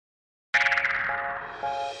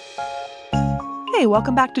Hey,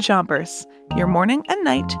 welcome back to Chompers, your morning and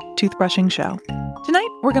night toothbrushing show. Tonight,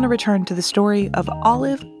 we're going to return to the story of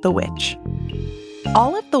Olive the Witch.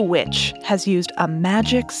 Olive the Witch has used a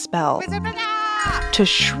magic spell to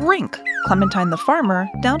shrink Clementine the Farmer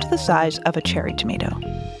down to the size of a cherry tomato.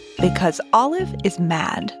 Because Olive is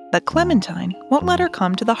mad that Clementine won't let her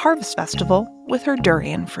come to the harvest festival with her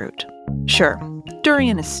durian fruit. Sure,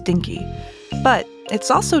 durian is stinky, but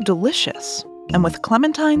it's also delicious. And with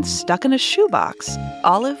Clementine stuck in a shoebox,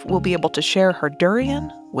 Olive will be able to share her durian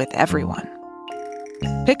with everyone.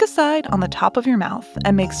 Pick a side on the top of your mouth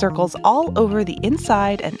and make circles all over the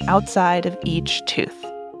inside and outside of each tooth.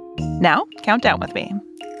 Now, count down with me.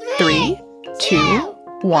 3, 2,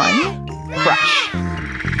 1, brush.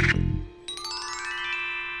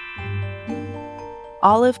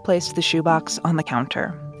 Olive placed the shoebox on the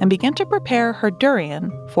counter and began to prepare her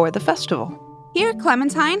durian for the festival. Here,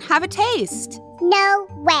 Clementine, have a taste. No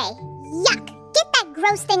way. Yuck! Get that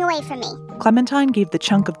gross thing away from me. Clementine gave the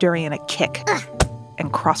chunk of durian a kick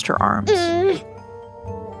and crossed her arms.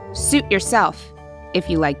 Suit yourself. If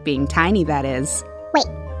you like being tiny, that is. Wait,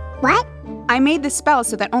 what? I made the spell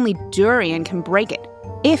so that only durian can break it.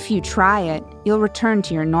 If you try it, you'll return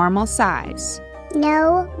to your normal size.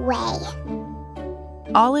 No way.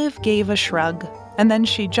 Olive gave a shrug, and then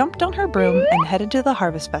she jumped on her broom and headed to the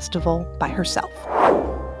harvest festival by herself.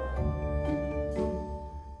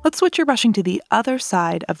 Let's switch your brushing to the other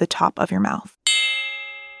side of the top of your mouth.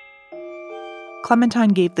 Clementine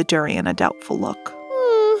gave the durian a doubtful look.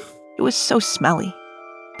 It was so smelly,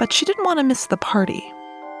 but she didn't want to miss the party.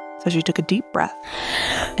 So she took a deep breath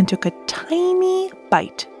and took a tiny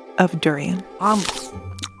bite of durian.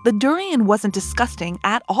 The durian wasn't disgusting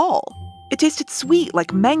at all. It tasted sweet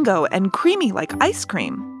like mango and creamy like ice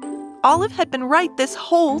cream. Olive had been right this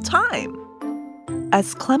whole time.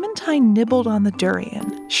 As Clementine nibbled on the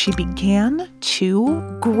durian, she began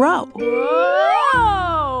to grow.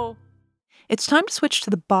 Whoa! It's time to switch to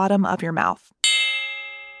the bottom of your mouth.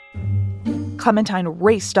 Clementine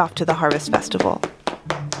raced off to the harvest festival.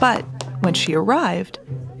 But when she arrived,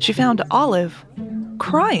 she found Olive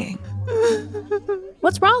crying.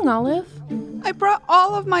 What's wrong, Olive? I brought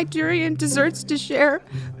all of my durian desserts to share,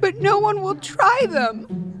 but no one will try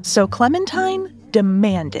them. So Clementine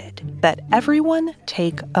demanded that everyone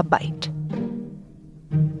take a bite.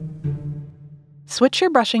 Switch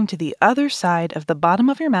your brushing to the other side of the bottom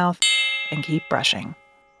of your mouth and keep brushing.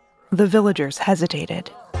 The villagers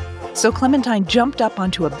hesitated. So Clementine jumped up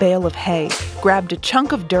onto a bale of hay, grabbed a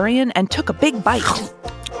chunk of durian, and took a big bite.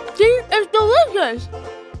 It's delicious!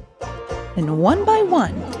 And one by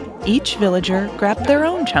one, each villager grabbed their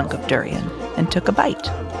own chunk of durian and took a bite.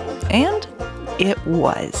 And it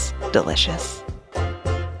was delicious.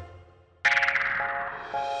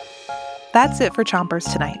 That's it for Chompers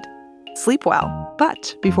tonight. Sleep well.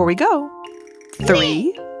 But before we go,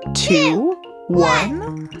 3, 2,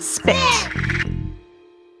 1, spit.